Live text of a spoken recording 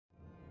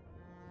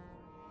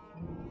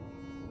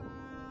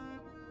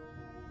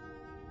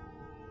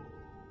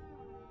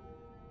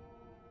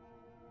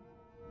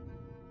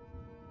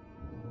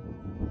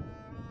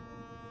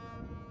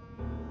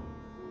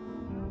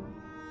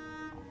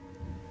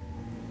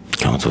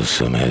au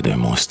sommet d'un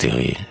mont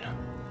stérile,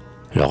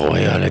 le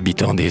royal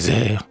habitant des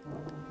airs,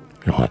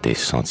 loin des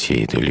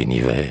sentiers de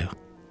l'univers,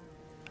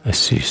 a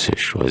su se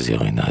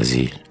choisir un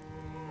asile.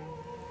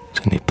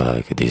 Ce n'est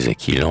pas que des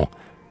aquilons,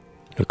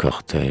 le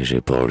cortège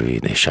est pour lui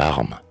des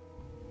charmes,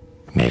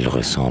 mais il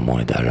ressent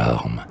moins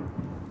d'alarmes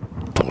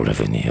pour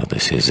l'avenir de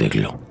ses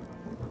aiglons.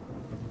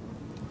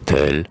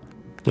 Telle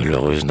de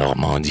l'heureuse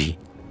Normandie,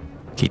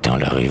 quittant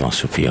la rive en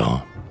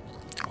soupirant,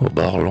 au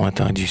bord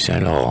lointain du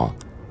Saint-Laurent,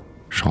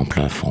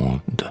 Champlain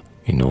fonde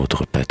une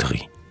autre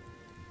patrie.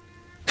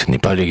 Ce n'est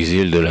pas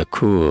l'exil de la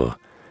cour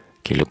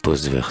qui le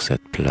pousse vers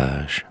cette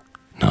plage.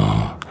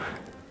 Non,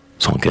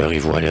 son cœur y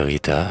voit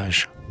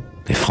l'héritage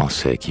des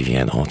Français qui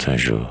viendront un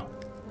jour.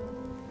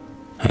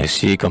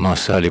 Ainsi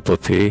commença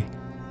l'épopée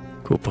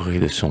qu'auprès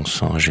de son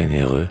sang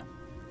généreux,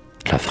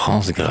 la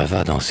France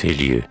grava dans ses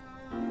lieux,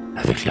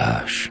 avec la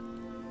hache,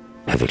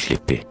 avec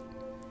l'épée.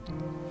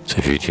 Ce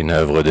fut une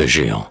œuvre de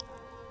géant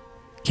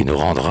qui nous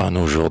rendra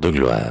nos jours de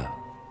gloire.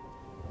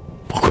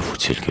 Pourquoi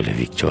faut-il que la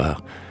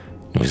victoire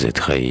nous ait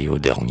trahis au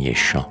dernier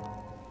chant?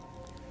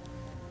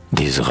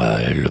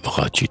 D'Israël, le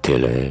bras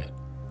tutélaire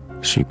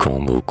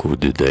succombe au coup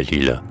de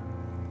Dalila.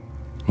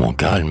 Mon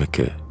calme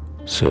que,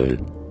 seul,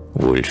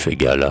 Wolf et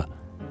Gala,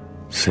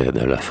 cède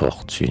à la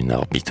fortune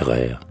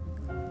arbitraire.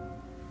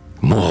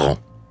 Mourons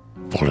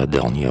pour la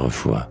dernière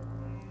fois,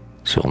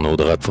 sur nos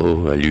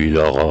drapeaux à lui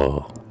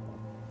l'aurore.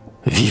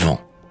 Vivons,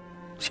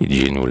 si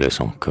Dieu nous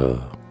laisse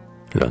encore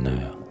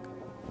l'honneur,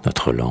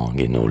 notre langue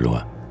et nos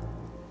lois.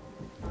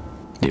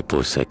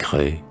 Dépôt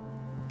sacré,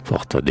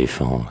 porte à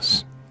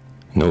défense,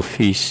 nos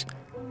fils,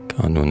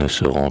 quand nous ne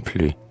serons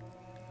plus,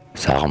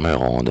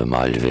 s'armeront de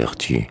mâles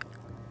vertus,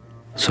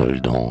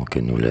 soldons que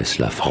nous laisse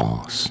la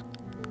France.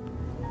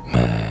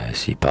 Mais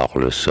si par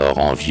le sort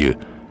envieux,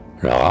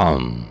 leur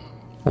âme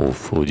au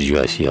faux Dieu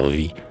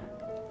asservie,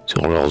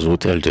 sur leurs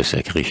autels te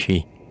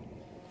sacrifie,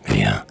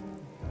 viens,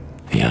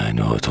 viens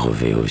nous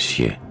retrouver aux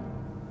cieux.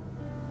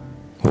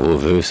 Vos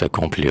vœux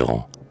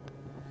s'accompliront,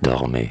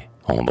 dormez,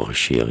 ombre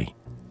chérie.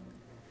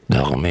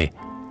 Dormez,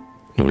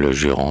 nous le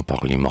jurons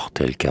par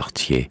l'immortel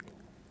quartier,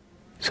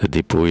 ce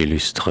dépôt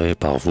illustré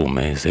par vos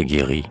mains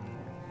aguerries,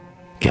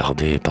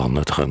 gardé par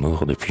notre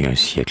amour depuis un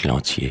siècle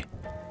entier.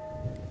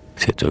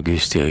 Cet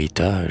auguste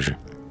héritage,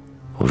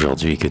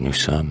 aujourd'hui que nous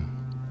sommes,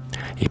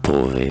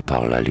 éprouvé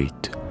par la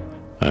lutte,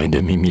 un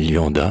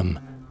demi-million d'hommes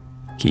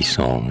qui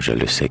songent à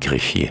le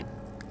sacrifier.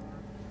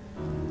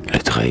 Le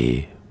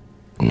trahir,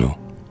 nous,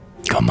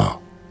 comment?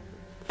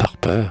 Par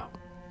peur,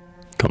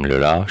 comme le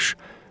lâche,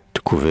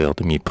 tout couvert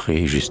de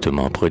mépris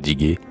justement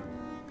prodigué,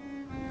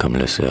 comme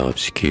la sœur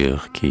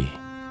obscure qui,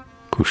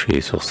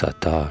 couchée sur sa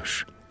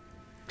tâche,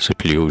 se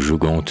plie au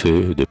joug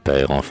honteux de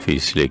père en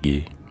fils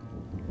légué.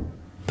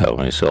 Par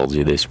un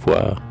sordide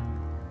espoir,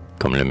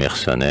 comme le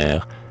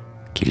mercenaire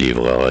qui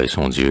livrerait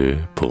son Dieu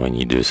pour un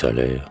hideux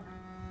salaire.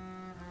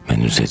 Mais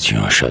nous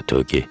étions un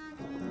château gai.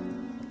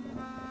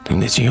 Nous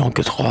n'étions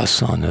que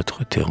 300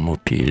 notre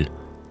thermopile.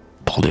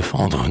 Pour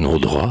défendre nos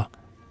droits,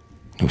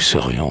 nous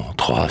serions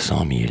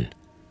 300 000,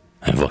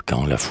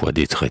 invoquant la foi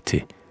des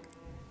traités.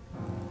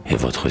 Et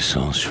votre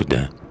sang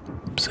soudain,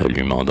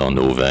 s'allumant dans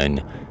nos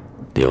veines,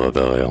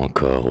 déroberait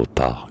encore au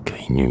parc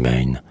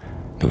inhumaine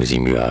nos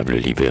immuables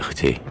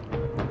libertés.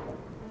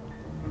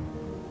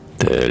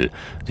 Tels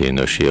des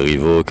nochers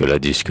rivaux que la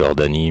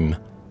discorde anime,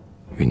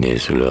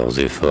 unissent leurs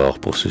efforts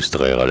pour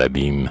soustraire à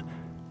l'abîme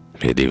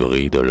les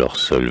débris de leur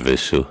seul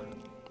vaisseau.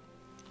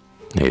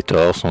 Les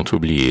torts sont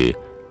oubliés,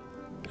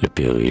 le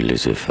péril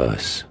les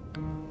efface.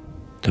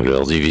 De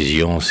leur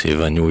division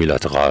s'évanouit la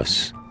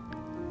trace,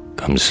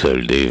 comme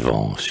celle des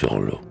vents sur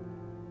l'eau.